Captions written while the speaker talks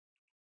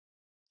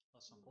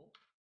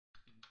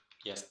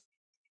Yes.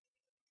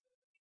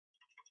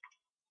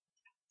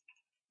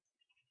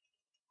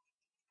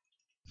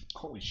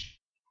 Holy shit.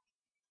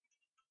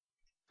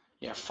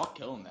 Yeah, fuck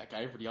killing that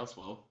guy. Everybody else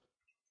will.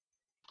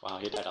 Wow,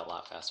 he died a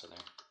lot faster there.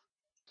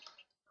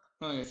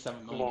 Only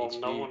 7 million Well, HP.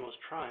 no one was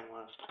trying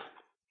last time.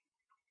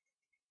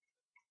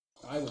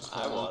 I was.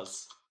 I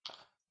was.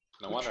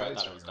 No Good wonder I try,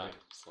 thought it was Sarah. dying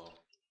slow.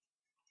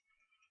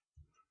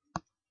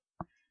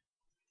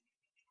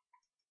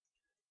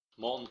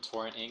 Molten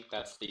Torrent Ink,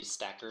 that's the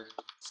stack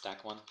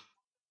one.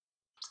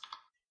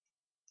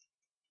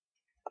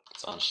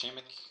 It's on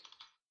Shamik.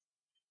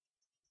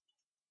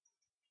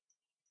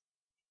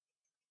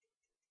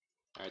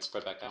 Alright,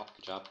 spread back out.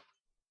 Good job.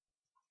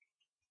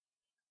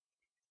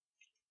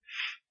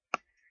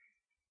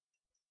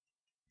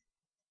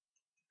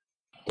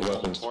 The Molten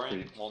weapons Torrent,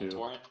 creep Molten too.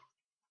 Torrent.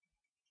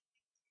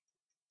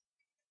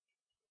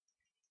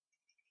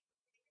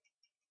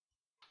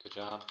 Good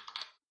job.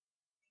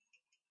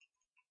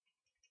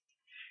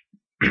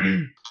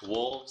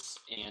 Wolves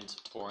and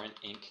Torrent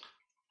Ink.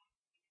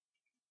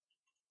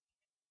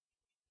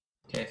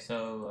 Okay,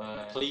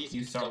 so Please,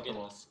 you still start with the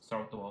getting wolf. this.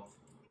 Start with the wolf.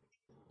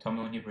 Tell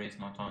me when you breathe,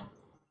 not on.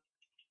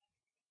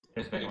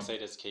 Here's the big one.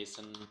 Fixate is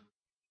Kason.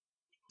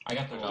 I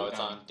got the wolf. No, it's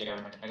on Yeah,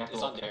 Dare. I got the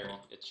It's wolf. on I got Dare. the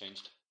wolf. It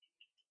changed.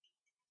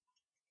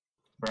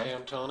 Brett? Okay,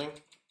 I'm toning.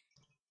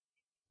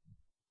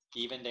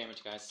 Even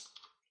damage, guys.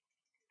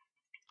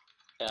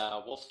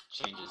 Wolf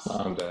changes.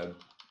 I'm dead.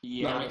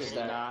 Yeah, I Nice.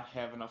 did not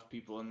have enough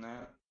people in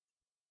that.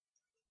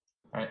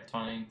 Alright,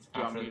 taunting. Do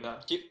you want After me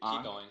to? Keep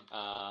on? going.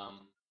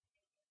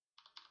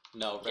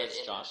 No, Get red's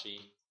in it. Joshy.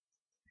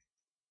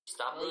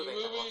 Stop moving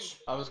that much.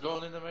 I was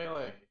going into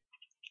melee.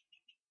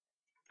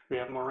 We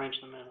have more range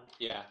than melee.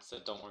 Yeah, so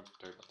don't worry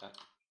about that.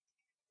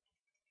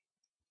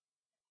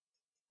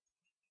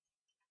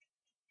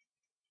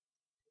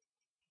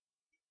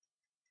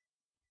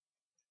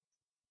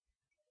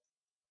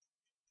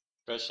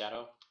 Red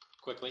Shadow,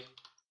 quickly.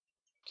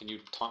 Can you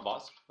taunt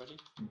boss, Reggie?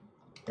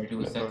 Reggie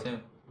was set too.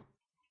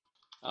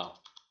 Oh.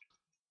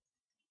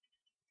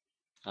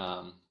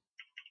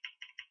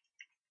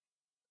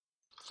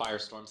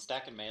 Firestorm,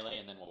 stack and melee,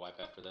 and then we'll wipe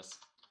after this.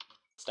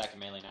 Stack and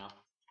melee now.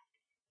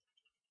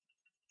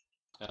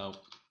 Oh.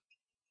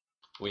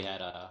 We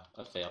had a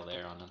fail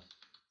there on a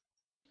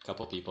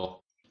couple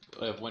people.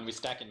 When we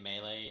stack in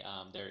melee,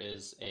 there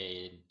is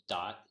a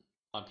dot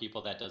on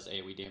people that does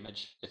AoE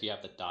damage. If you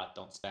have the dot,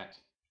 don't stack.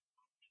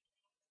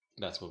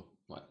 That's what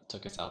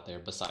took us out there,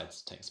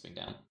 besides tanks being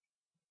down.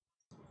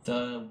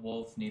 The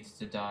wolf needs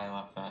to die a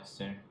lot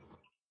faster.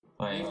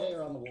 Like, Melee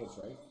are on the wolves,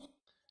 right?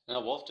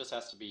 No, Wolf just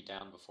has to be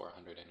down before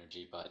 100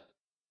 energy, but...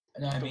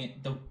 no, I mean,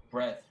 the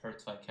breath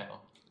hurts like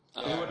hell.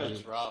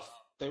 It's rough.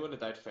 They would have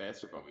died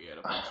faster, but we had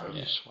a bunch Are of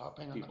you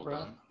swapping on the people breath?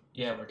 done.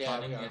 Yeah, we're Yeah,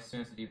 taunting we are. as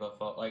soon as the debuff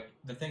fell. Like,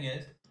 the thing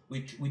is,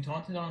 we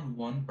taunted on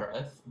one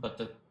breath, but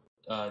the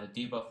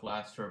debuff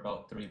lasts for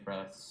about 3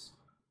 breaths.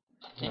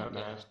 Yeah,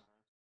 man.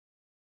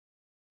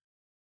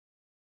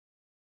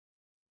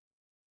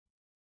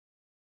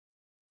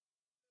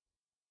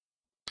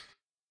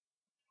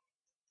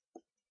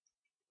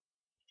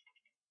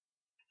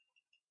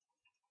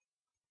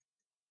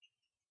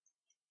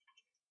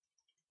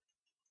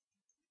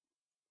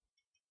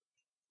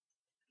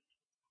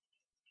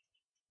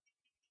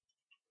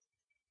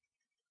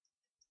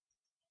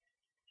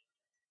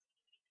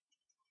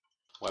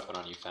 Weapon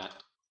on you,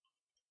 Fat.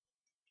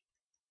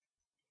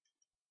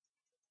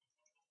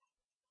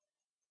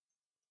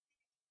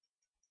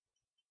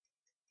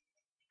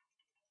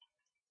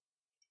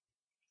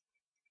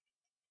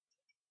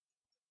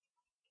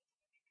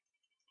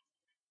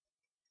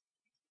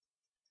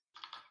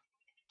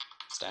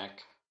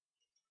 Stack.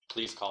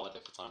 Please call it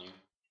if it's on you.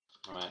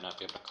 I might not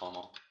be able to call them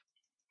all.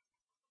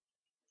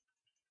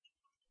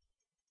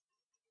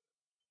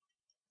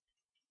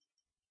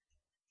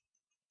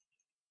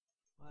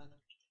 What?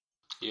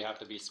 You have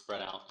to be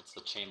spread out. It's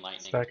the chain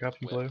lightning. Stack up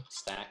in with blue.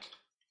 Stack.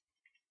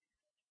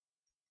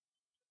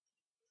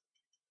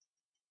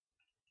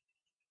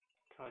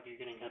 God, you're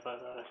getting hit by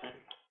that, I think.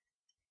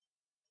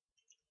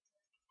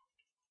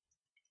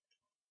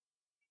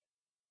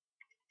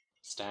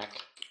 Stack.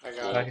 I got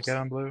Stack Wolves. again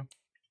on blue.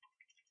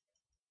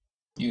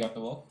 You got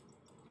the wolf?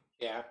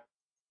 Yeah.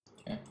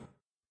 Okay.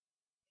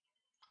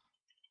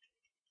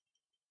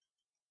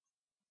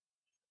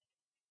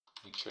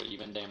 Make sure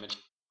even damage.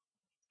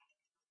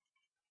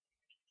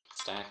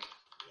 Stack.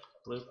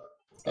 Blue.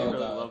 I Oh, really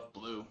God. love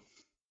blue.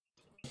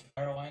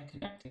 Fire line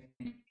connecting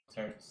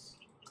hurts.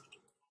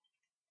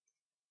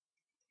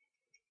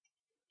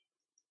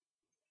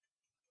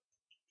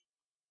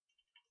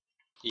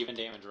 Even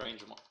damage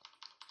range.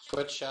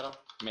 Switch Shadow.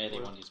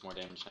 Melee one needs more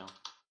damage now.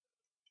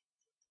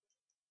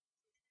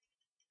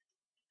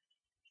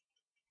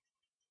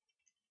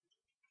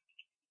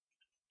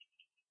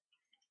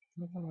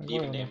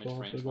 Even damage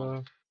range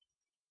one.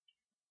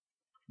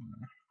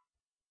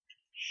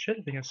 Shit,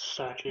 I think it's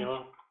Stack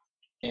yellow.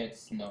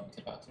 It's no, it's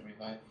about to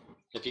revive.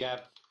 If you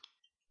have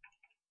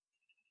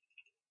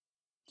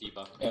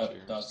debuff, Yeah, make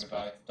sure dog's spread.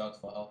 revive. Dog's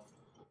full health.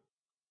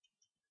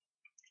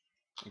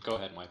 Go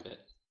ahead and wipe it.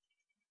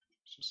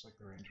 just like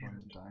the range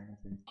one dying, I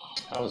think.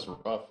 That was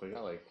rough. I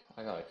got like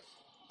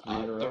 3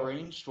 in a The row.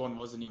 ranged one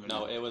wasn't even.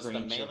 No, it was the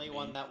range of melee me.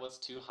 one that was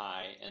too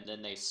high, and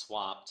then they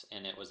swapped,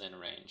 and it was in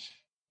range.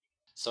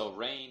 So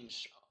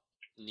range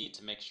need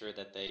to make sure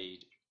that they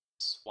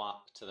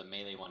swap to the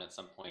melee one at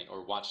some point,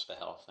 or watch the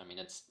health. I mean,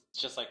 it's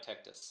just like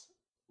Tectus.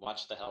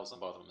 Watch the health on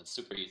both of them. It's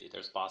super easy.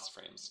 There's boss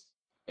frames.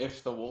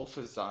 If the wolf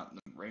is on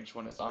the ranged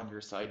one is on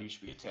your side, you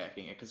should be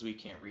attacking it because we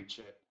can't reach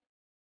it.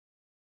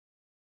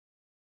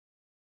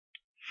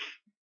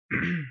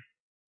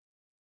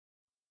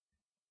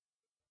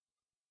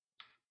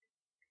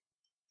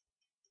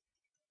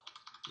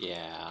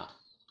 Yeah,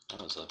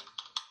 that was a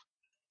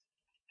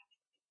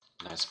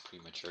nice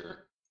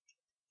premature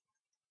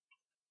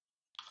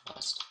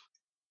last.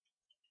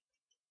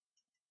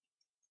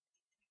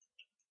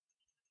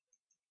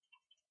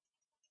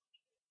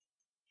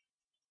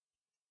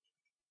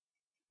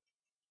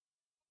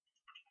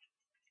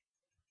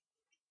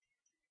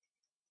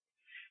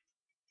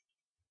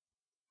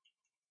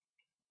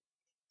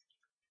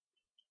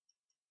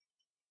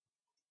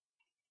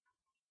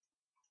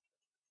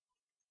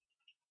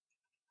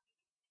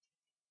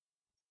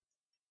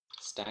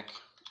 Stack.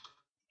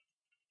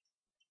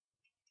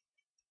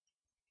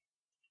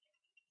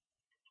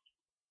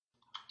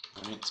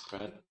 Alright,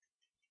 spread.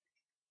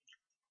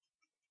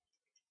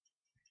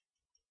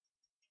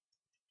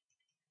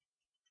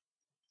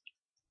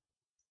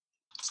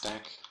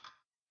 Stack.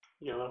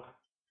 Yellow.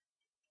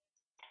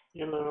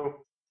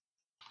 Yellow.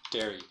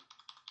 Dairy.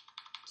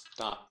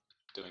 Stop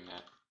doing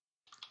that.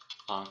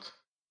 Honk.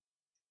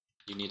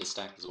 You need a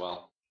stack as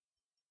well.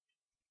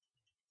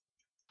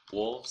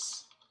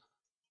 Wolves.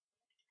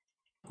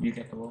 You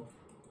get the wolf.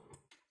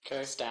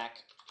 Okay. Stack.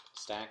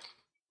 Stack.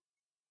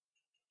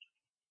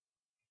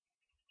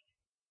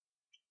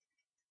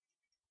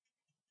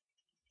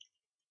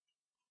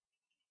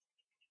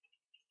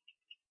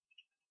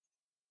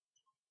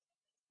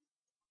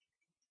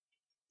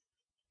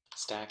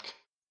 Stack.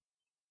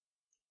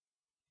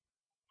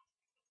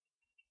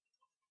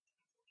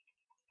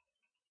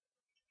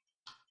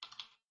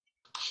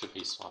 Should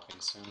be swapping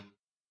soon.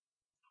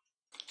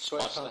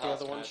 Switch Watch on the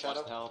health, other one, guys, Shadow.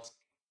 watch the health.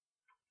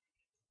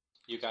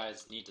 You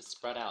guys need to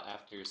spread out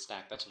after your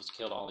stack. That's what's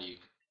killed all of you.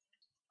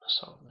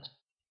 So that.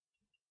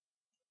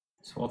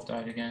 This wolf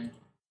died again.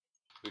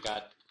 We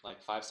got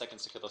like 5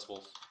 seconds to kill this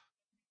wolf.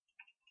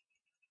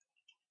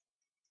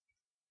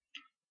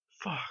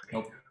 Fuck.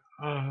 Nope.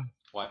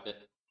 Wipe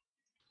it.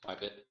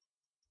 Wipe it.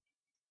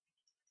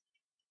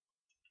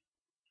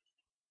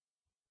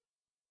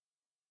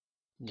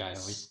 Yeah,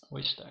 Guys.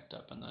 we stacked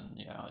up, and then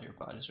yeah, all your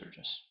bodies are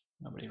just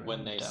nobody.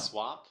 When they ran down.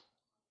 swap,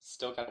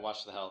 still gotta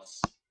watch the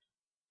healths.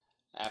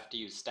 After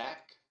you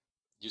stack,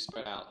 you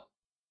spread out.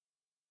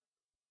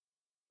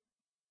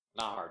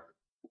 Not hard.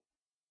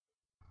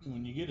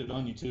 When you get it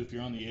on you too, if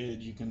you're on the edge,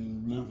 you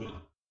can move it.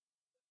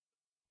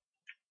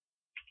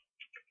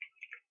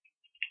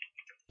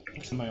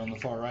 Somebody on the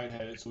far right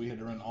had it, so we had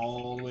to run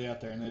all the way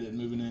out there, and they didn't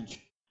move an inch.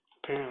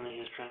 Apparently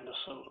he's trying to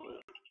solo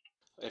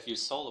it. If you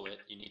solo it,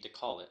 you need to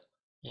call it.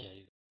 Yeah.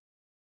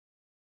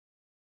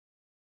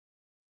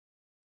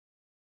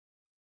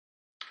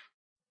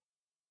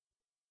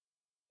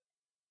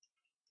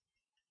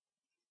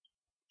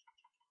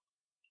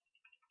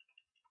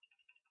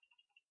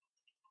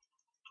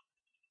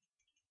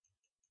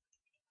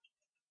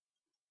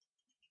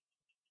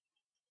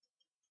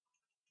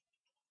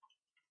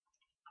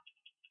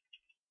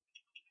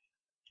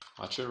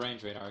 Watch your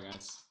range radar,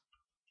 guys.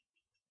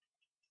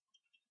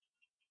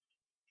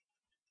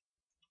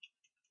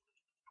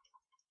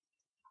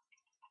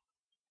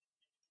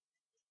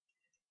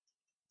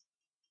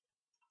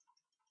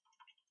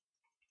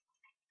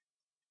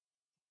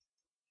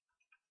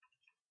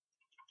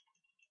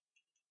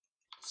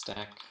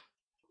 Stack.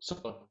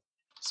 Solo.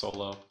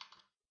 Solo.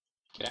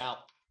 Get out.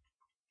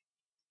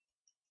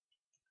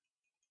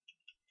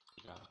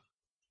 Yeah.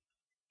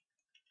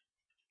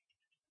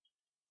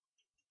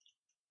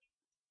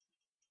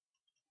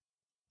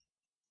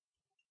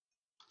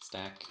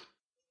 Stack.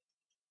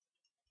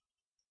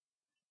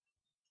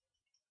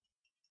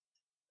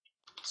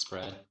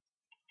 Spread.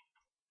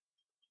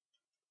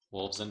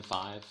 Wolves in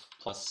 5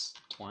 plus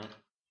torrent.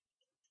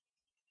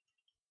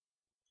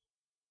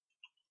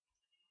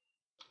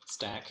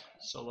 Stack.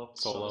 Solo.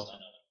 Solo.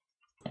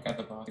 I got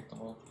the bot, get the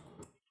wolf.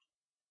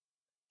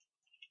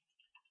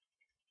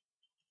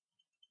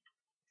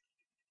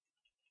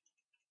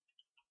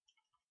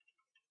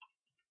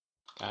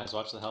 Guys,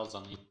 watch the healths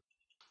on the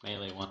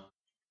melee one.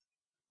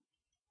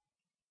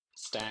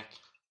 Stack.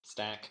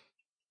 Stack.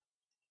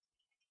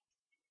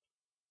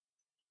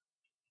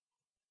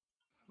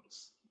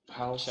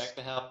 House. Check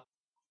the health.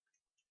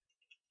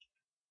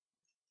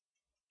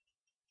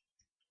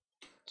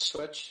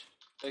 Switch.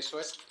 They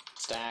switched.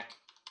 Stack.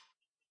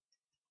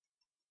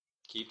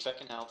 Keep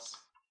checking healths.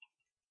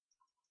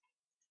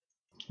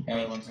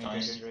 Everyone's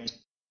dying.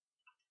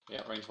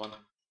 Yeah, range 1.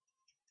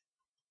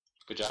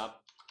 Good job.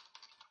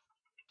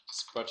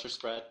 Watch your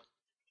spread.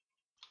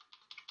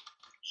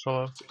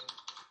 Solo.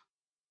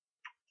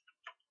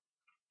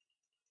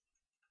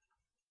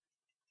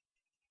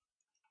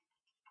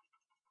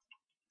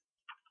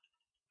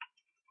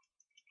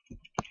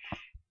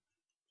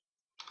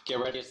 Get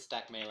ready to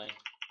stack melee.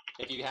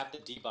 If you have the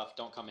debuff,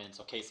 don't come in.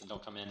 So Kason,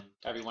 don't come in.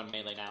 Everyone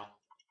melee now.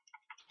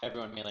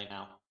 Everyone melee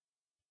now.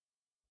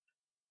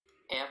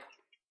 Amp.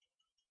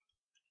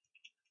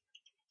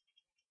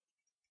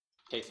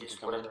 Kason can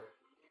Just come in. whatever.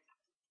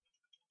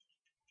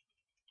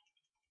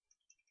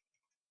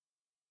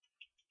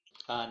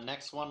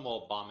 Next one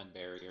will bomb and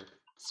barrier.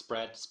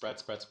 Spread, spread,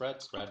 spread,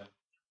 spread, spread.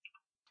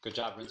 Good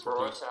job, rinse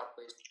Roar repeat. us out,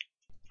 please.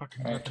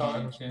 Fucking Alright, God,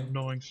 time this to-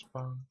 annoying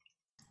spawn.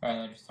 Alright,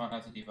 now just taunt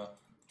has a debuff.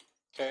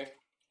 Okay.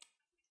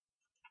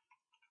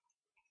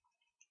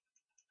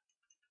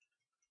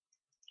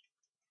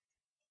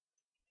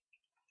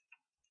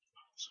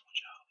 So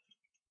much health.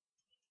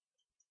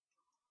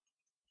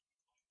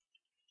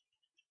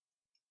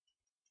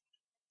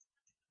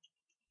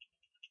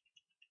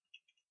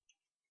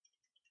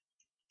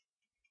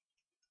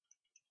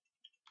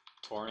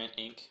 Torrent,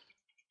 Ink.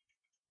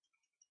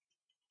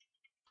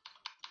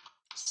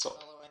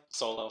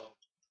 Solo.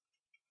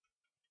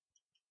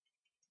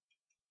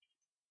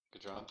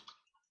 Good job.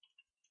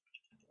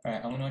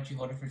 Alright, I'm gonna let you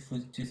hold it for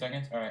 2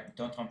 seconds. Alright,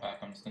 don't taunt back.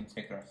 I'm just gonna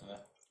take the rest of it.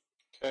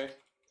 Okay.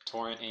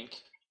 Torrent, Ink.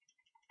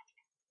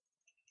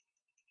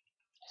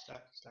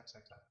 Stack.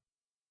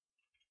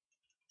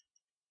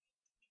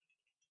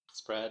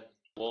 Spread.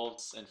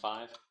 Wolves in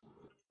 5.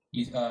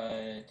 You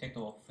take the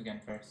wolf again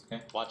first,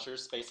 okay?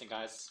 Watchers, spacing,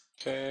 guys.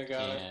 Okay,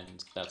 got it.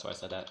 And that's why I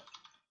said that.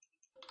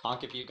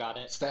 Honk if you got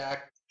it.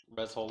 Stack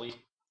Res Holy.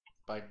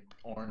 by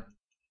Orn.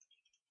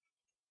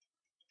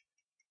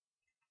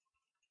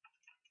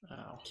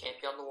 Ow. Can't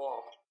be on the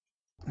wall.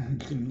 You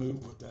can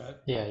move with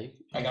that. Yeah, you,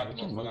 I got we the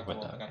can wolf, I move got the with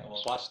wolf, I that. got the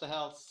wolf. Watch the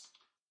health.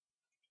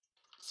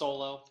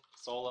 Solo.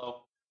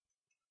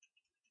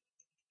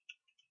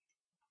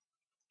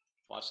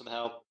 Watch the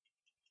health.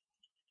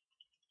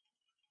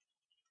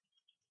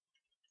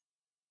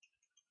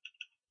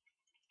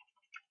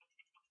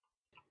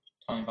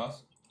 Taunting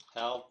boss.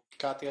 Help.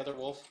 Got the other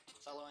wolf.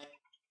 Following.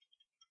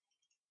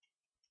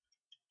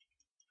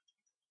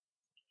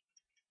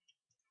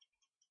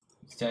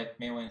 It's dead.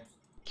 May win.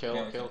 Kill.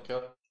 Yeah,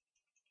 it's-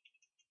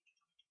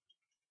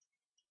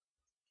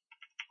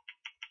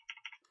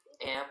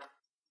 Amp.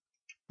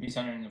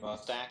 Recentering the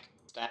boss. Stack.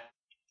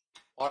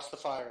 Watch the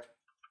fire.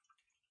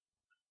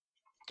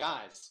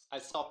 Guys, I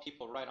saw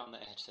people right on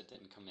the edge that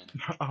didn't come in.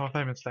 Oh, I thought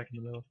I meant stack in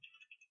the middle.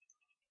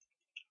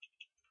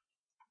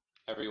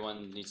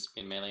 Everyone needs to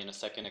be in melee in a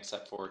second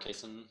except for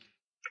Kason.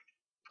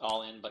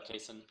 All in but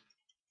Kason.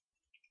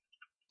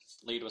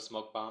 Lead with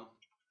smoke bomb.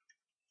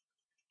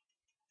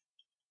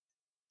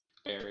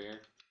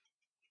 Barrier.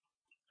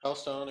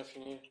 Hellstone if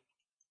you need.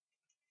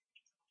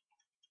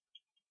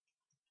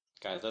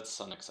 Guys, that's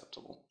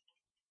unacceptable.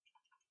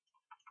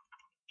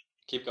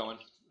 Keep going.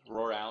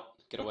 Roar out.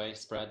 Get away.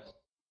 Spread.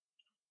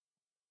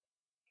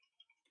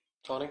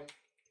 Tony.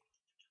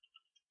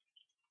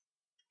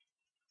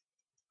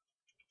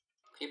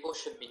 People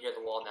should be near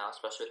the wall now,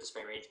 especially with this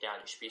main range down.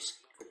 You should be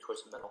screwed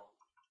towards the middle.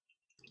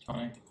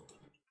 Taunting.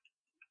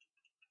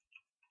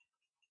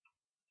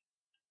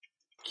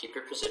 Keep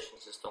your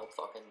positions, just don't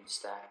fucking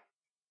stack.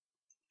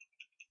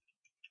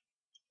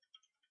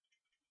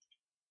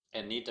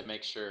 And need to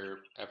make sure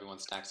everyone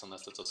stacks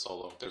unless it's a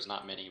solo. There's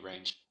not many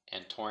range.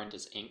 And Torrent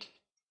is Ink.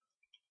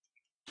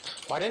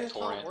 Why didn't it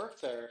Torrent. work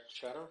there,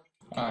 Shadow?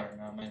 I don't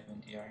know, it might have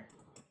been DR.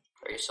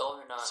 Are you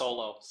soloing or not?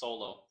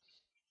 Solo.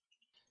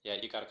 Yeah,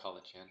 you gotta call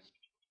it, Jan.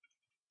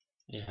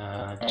 Yeah,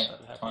 I just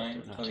Alright, have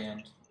taunting to do till the it.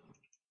 end.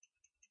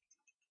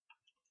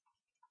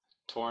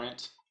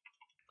 Torrent.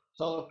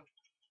 Solo.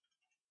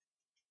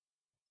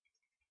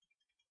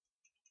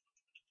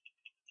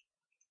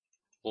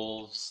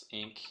 Wolves,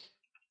 Ink.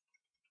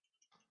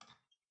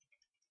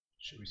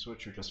 Should we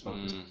switch or just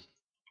focus?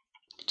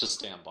 Just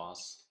stay on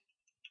boss.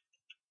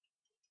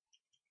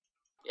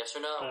 Yes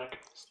or no? Stack.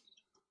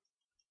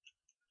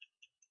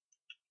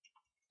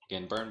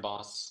 Again, burn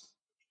boss.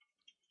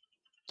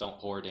 Don't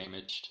pour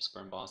damage, just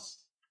burn boss.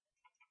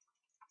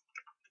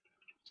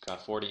 He's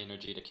got 40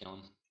 energy to kill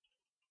him.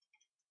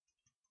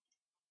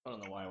 I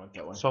don't know why I went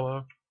that way.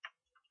 Solo.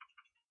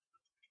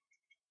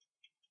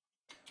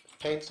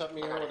 Paint something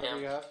here, I got whatever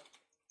him. you have.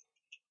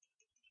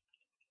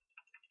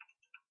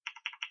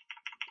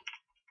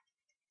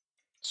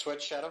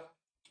 Switch, Shadow.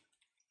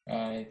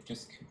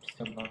 Just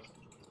kill the boss.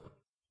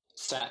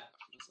 Sacrifice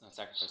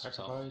yourself.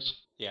 Sacrifice.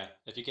 Yeah,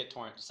 if you get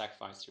Torrent,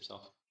 sacrifice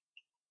yourself.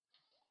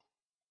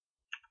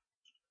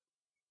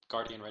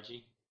 Guardian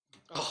Reggie.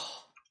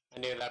 Oh, I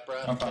knew that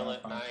breath. I'm fine, Kill I'm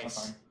it. fine, I'm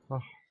Nice.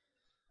 fine.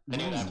 I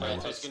knew that I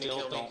breath was gonna still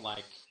kill me. don't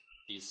like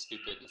these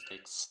stupid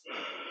mistakes.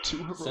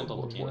 Two Simple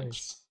heroic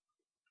mechanics.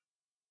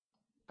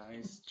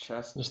 Nice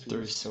chest. There's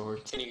 3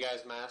 swords. Can you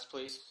guys mask,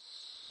 please?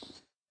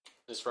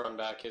 This run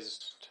back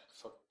is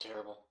fucking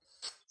terrible.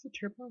 It's a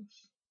tier boss.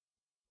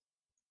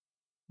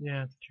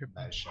 Yeah, it's a tier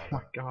boss. Nice Oh Shadow.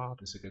 my god.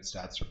 This is good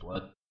stats for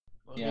blood.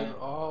 Yeah. Look at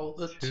all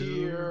the Two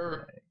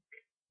tier.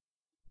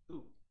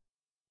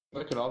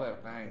 Look at all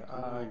that nine.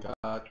 I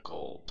got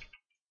gold.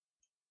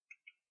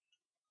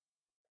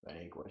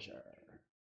 Vanquisher.